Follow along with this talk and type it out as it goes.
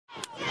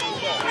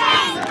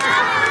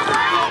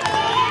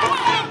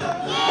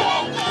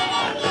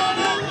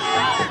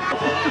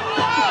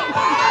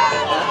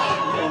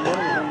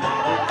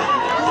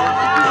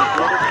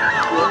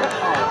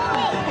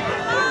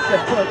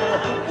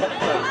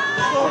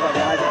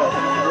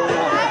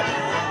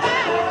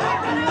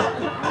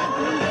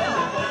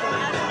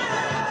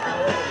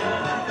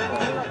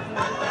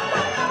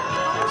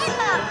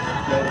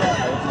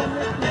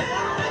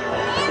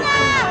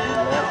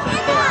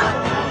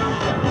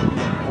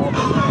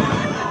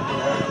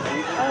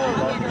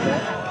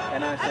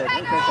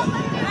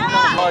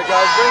right,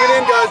 guys, bring it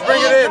in, guys, bring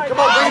it in. Come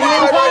on, bring it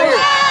in right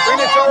here. Bring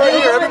it right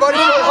here. Everybody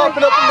start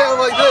hopping up and down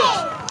like this.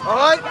 All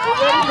right?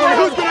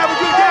 Who's going to have a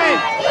good game?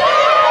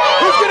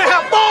 Who's going to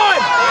have fun?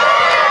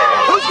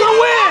 Who's going to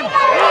win?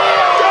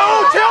 Go,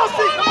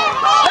 Chelsea!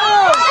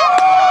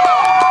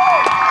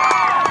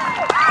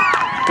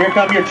 Here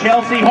come your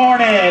Chelsea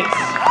Hornets.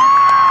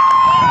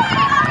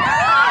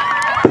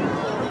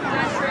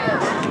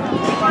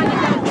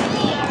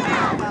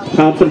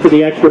 Thompson for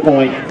the extra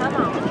point.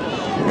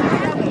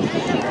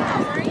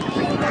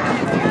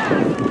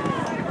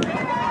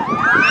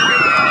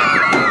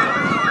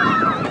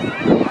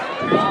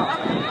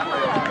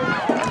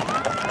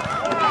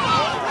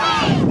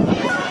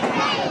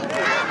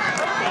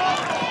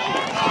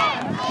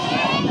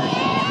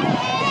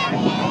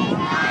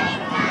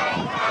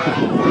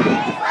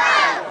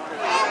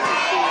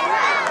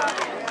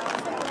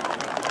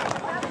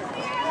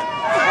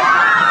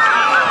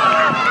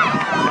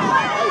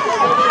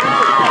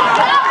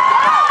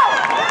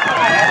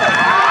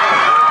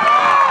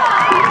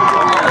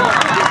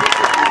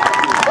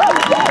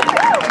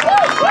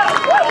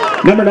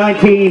 Number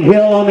 19,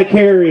 Hill on the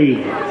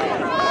carry.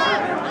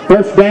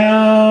 First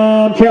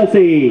down,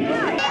 Chelsea.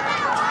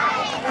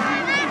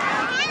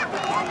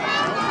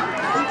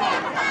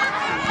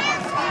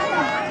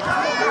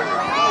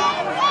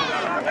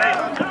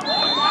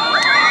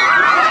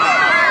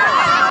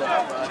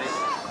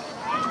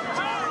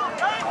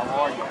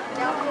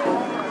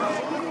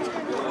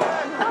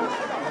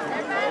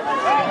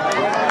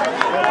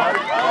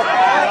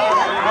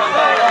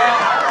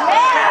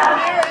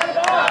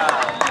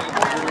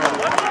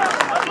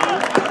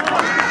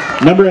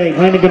 Number 8,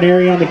 Landon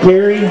Ganeri on the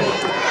carry,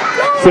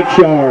 6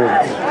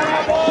 yards.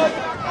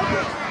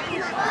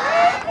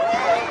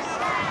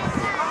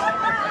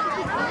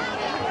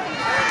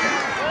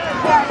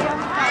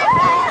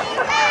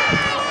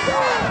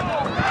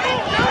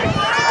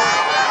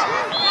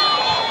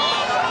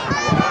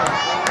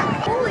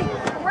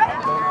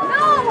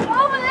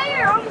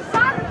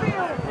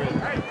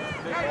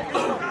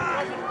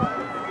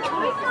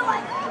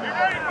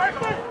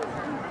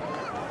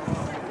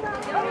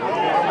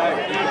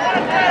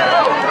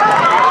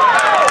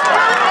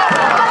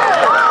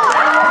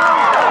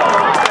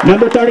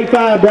 Number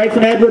 35,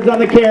 Bryson Edwards on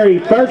the carry.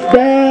 First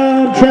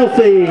down,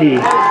 Chelsea.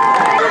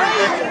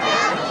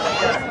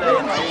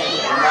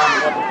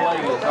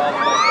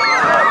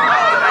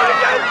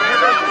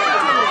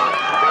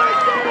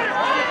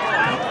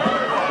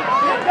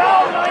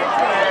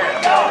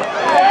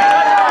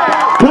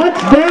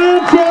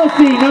 Touchdown,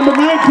 Chelsea. Number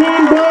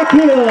 19, Brock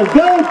Hill.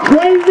 Go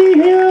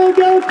crazy, Hill.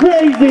 Go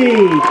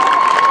crazy.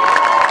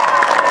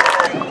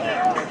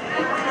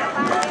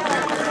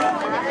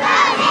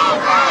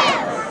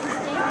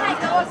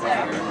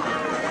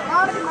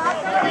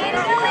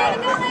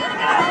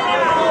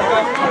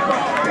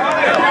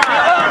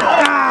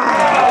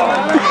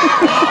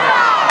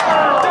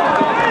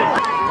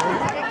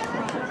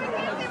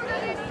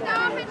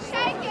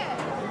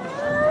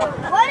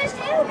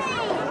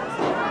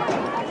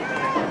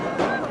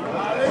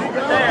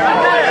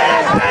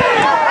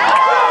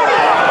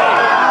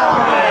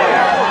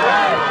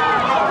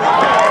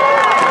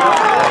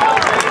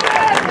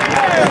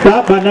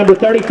 Stopped by number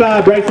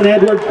 35, Bryson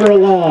Edwards for a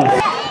loss.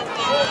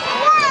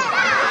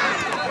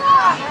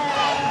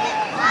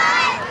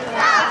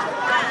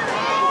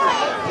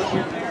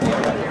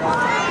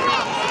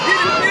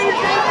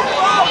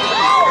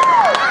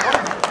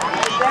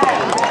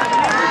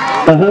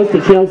 A host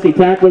of Chelsea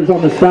tacklers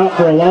on the stop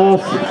for a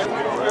loss.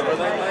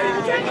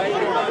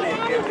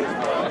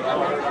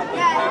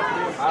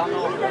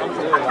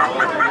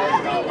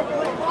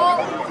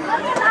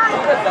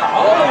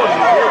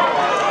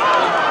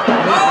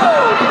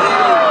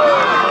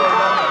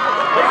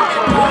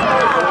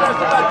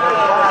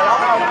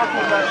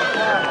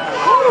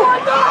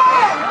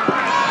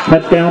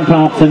 Touchdown,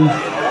 Thompson.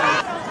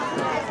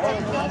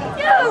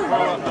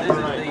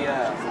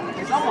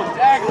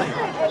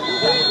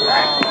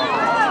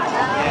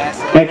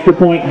 Extra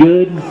point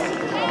good.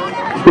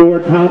 Score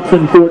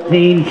Thompson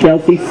 14,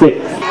 Chelsea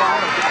 6.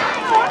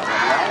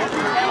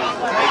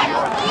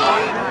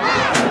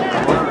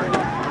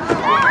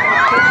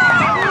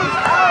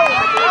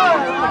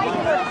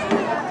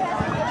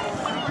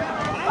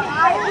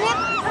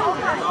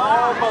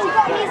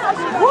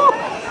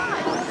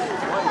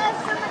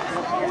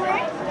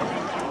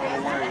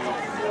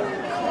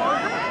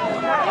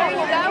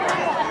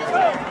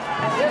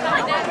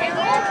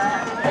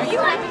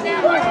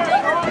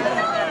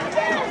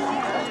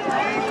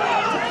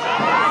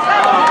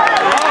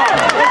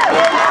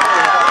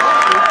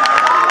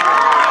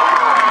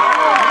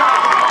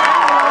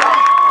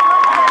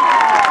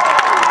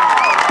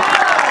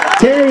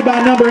 Carried by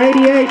number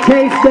 88,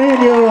 Chase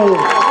Daniel.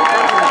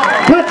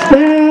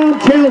 Touchdown,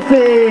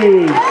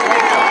 Chelsea.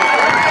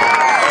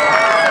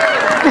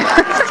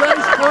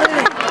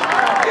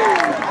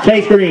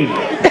 Chase Green.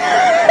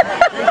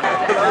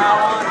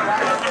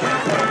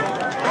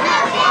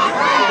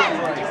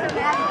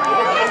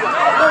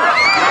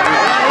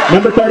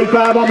 Number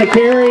 35 on the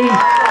carry.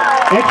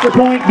 Extra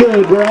point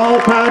good. We're all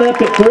tied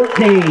up at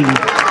 14.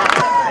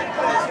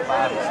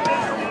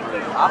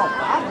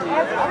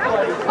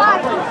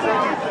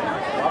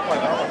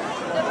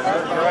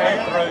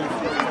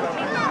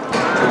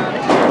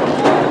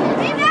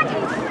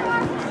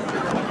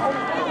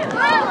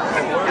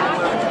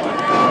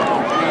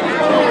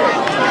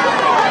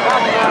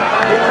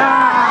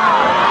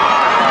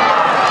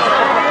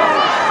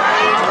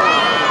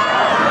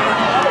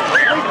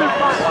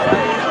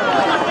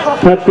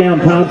 Touchdown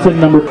Thompson,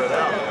 number.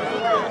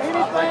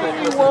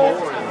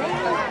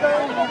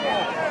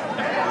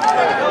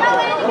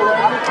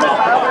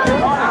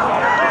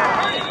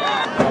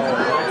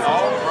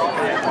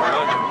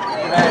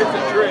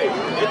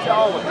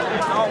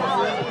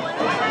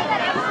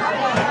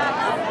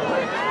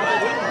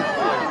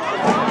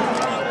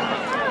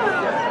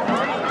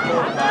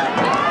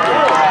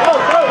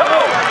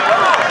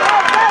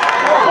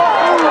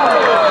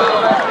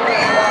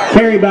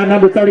 Carried by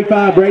number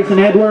 35, Brayson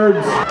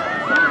Edwards.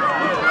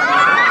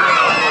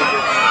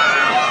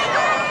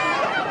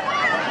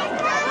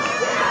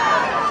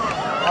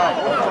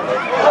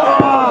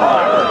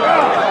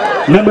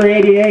 Number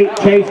 88,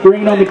 Chase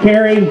Green on the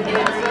carry.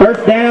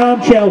 First down,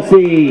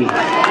 Chelsea.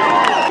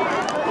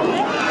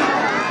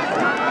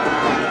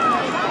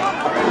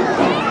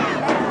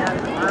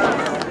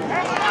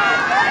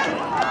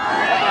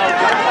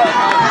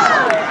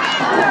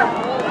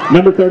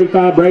 Number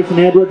 35, Brayson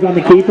Edwards on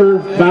the keeper.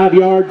 5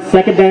 yards,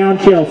 second down,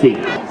 Chelsea.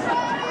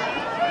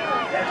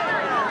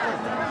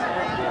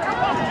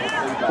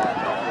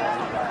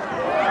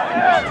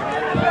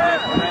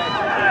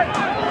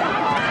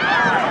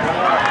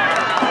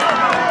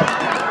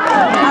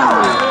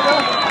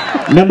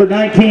 Number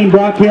 19,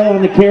 Brock Hill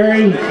on the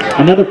carry.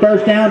 Another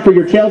first down for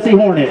your Chelsea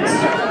Hornets.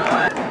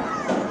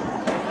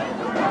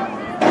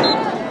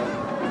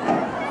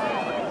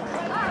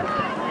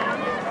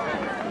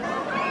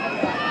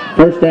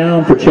 First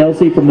down for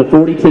Chelsea from the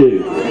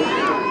 42.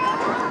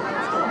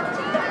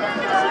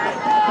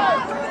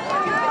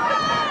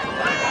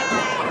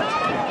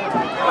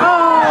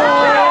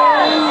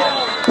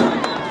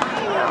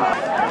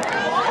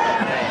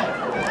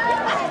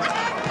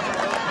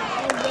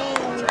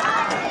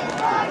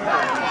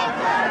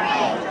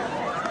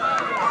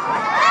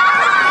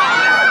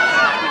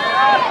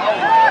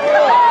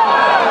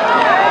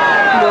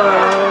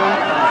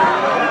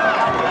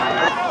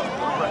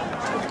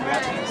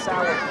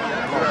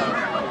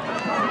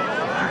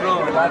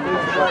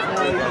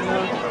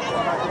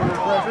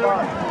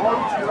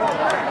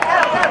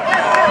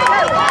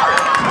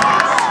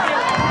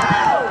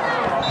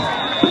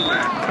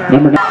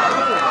 Number 9.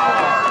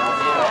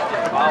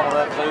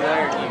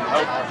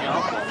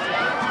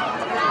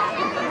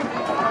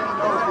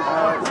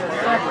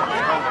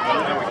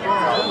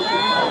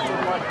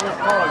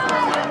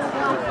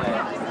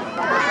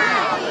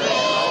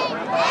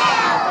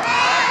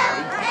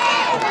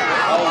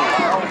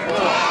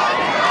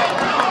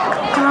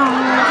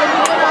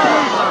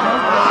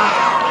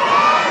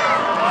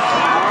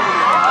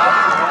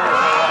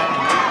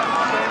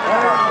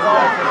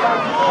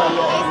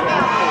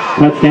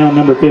 Touchdown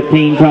number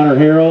 15, Connor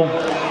Harrell.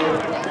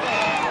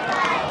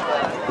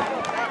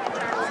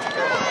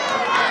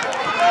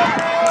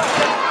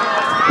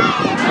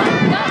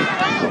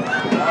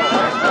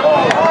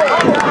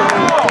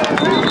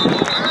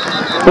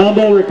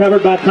 Fumble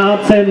recovered by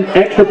Thompson.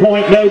 Extra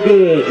point, no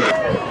good.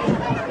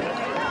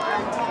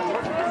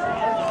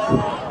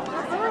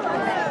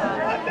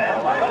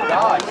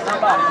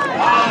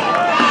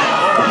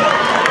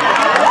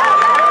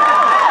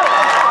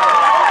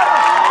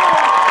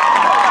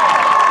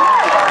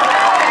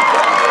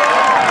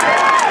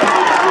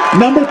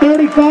 Number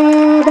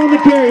 35 on the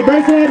carry,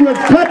 Brayson Edwards,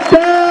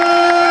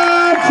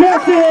 touchdown,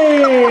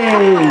 Chelsea!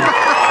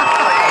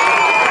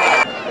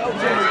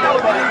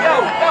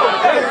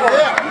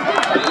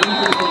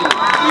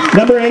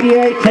 Number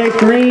 88, Chase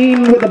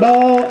Green with the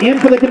ball, in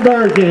for the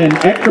conversion,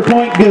 extra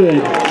point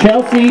good.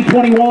 Chelsea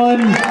 21,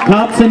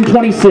 Thompson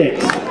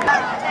 26.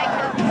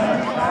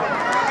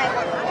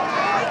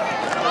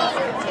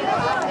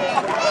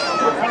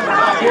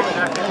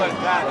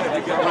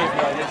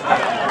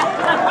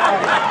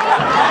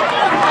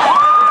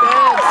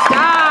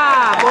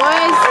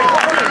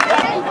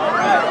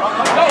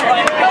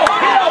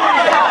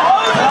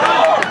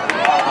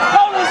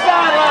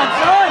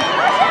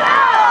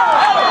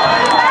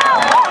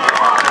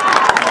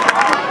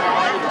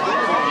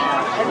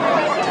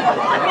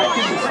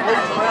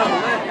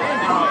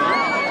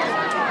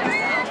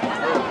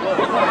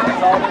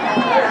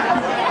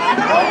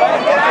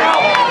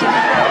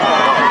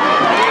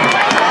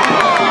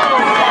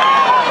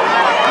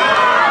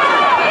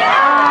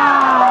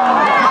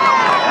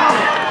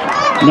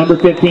 Number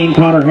 15,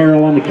 Connor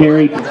Harrell on the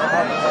carry.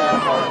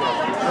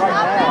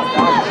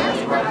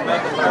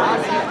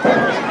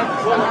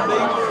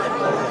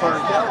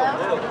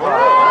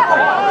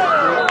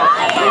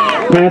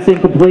 Pass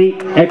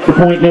incomplete, extra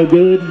point no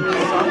good.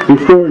 Your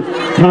score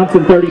is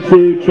Thompson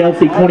 32,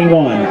 Chelsea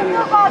 21.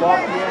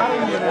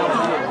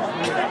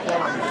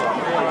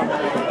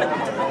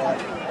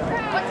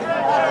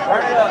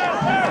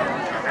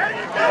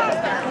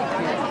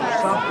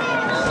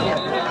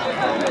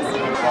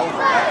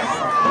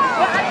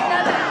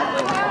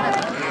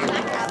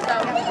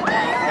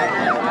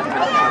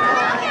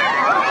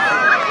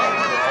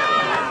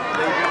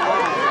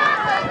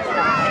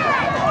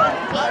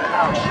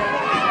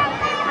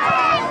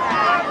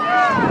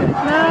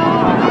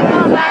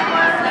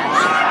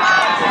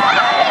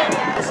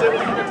 Say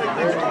what you can take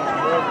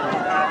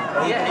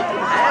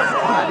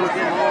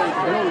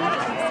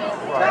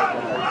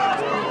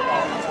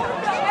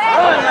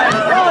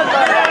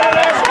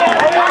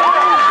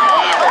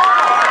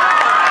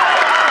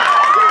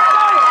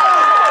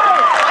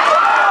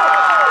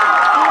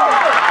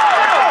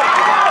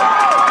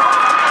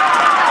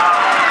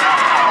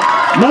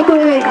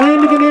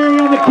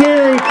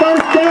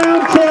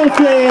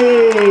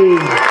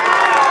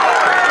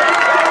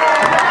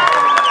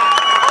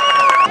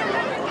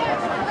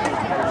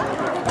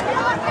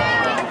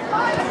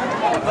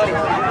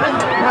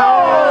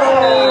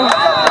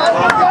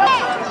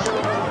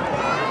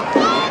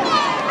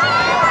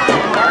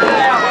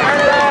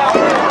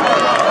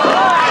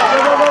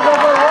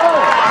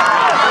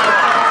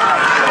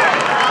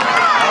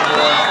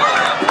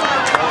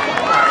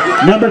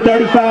Number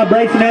 35,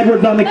 Brayson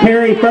Edwards on the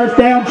carry. First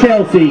down,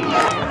 Chelsea.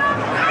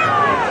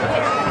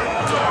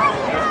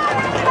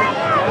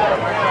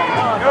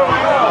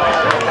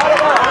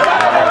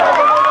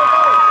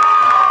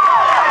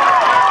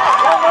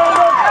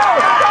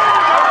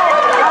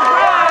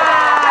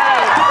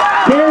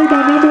 Carry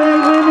by number 8,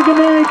 Landon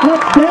Gennari.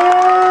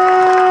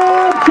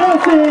 Touchdown,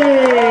 Chelsea!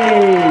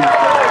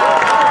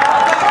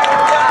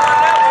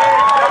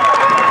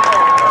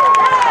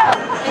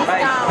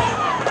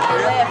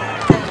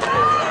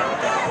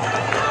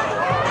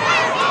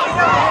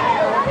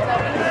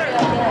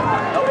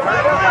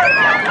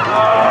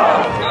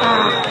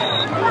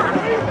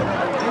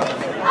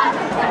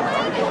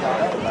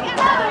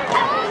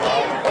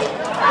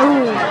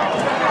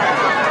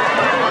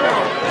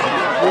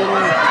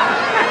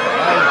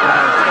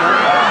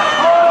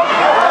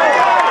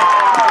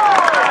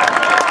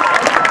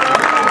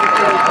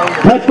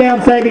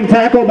 Touchdown saving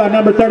tackle by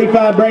number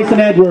 35, Brayson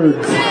Edwards.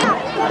 There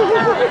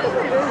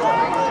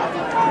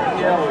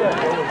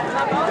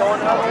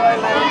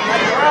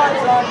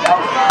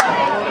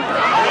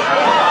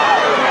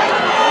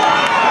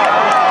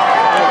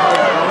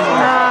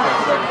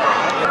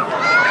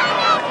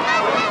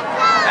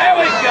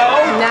we go.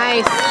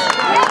 Nice.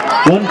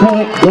 One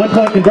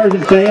point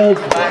conversion fails.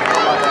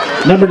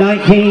 Number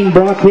 19,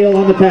 Brock Hill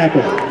on the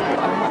tackle.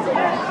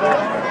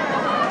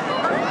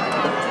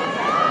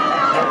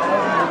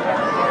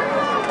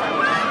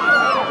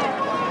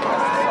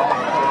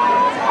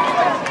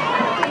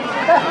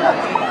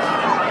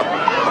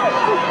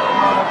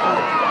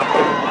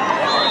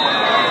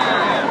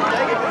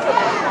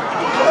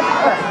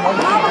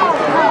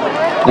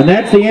 And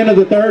that's the end of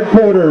the third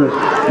quarter.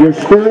 Your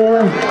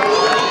score,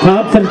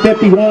 Thompson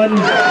 51,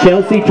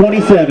 Chelsea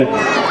 27.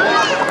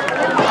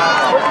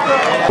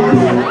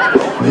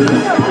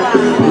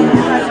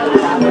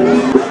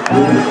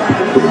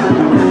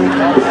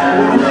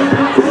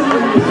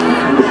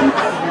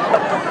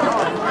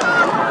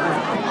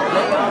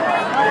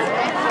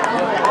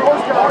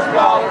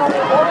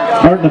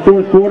 Starting the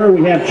fourth quarter,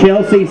 we have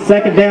Chelsea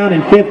second down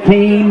and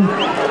 15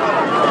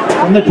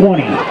 from the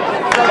 20.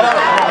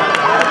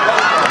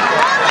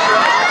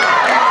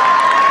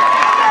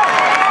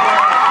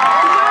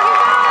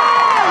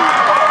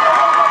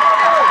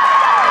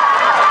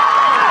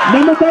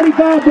 Number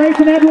 35,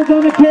 Brayson Edwards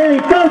on the carry.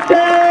 First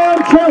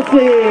down,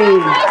 Chelsea.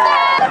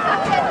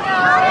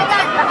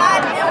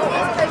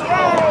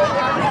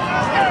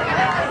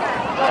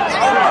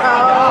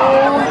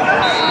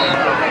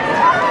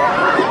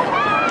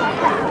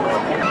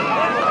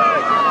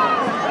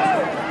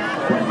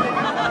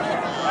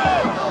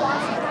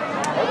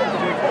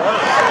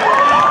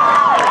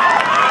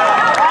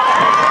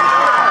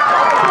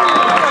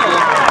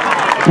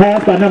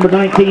 Pass by number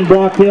 19,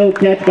 Brock Hill.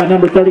 Catch by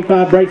number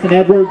 35, Brayson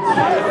Edwards.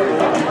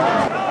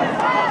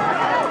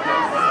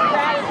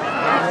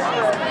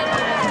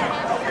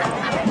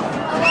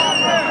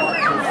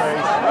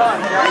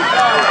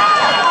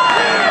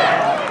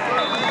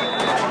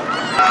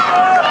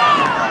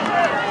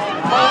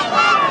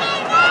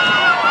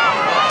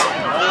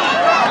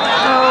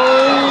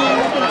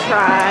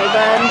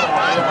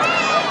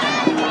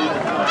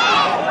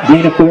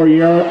 Gain of 4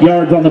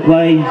 yards on the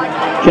play.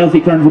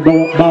 Chelsea turns the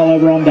ball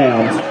over on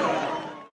downs.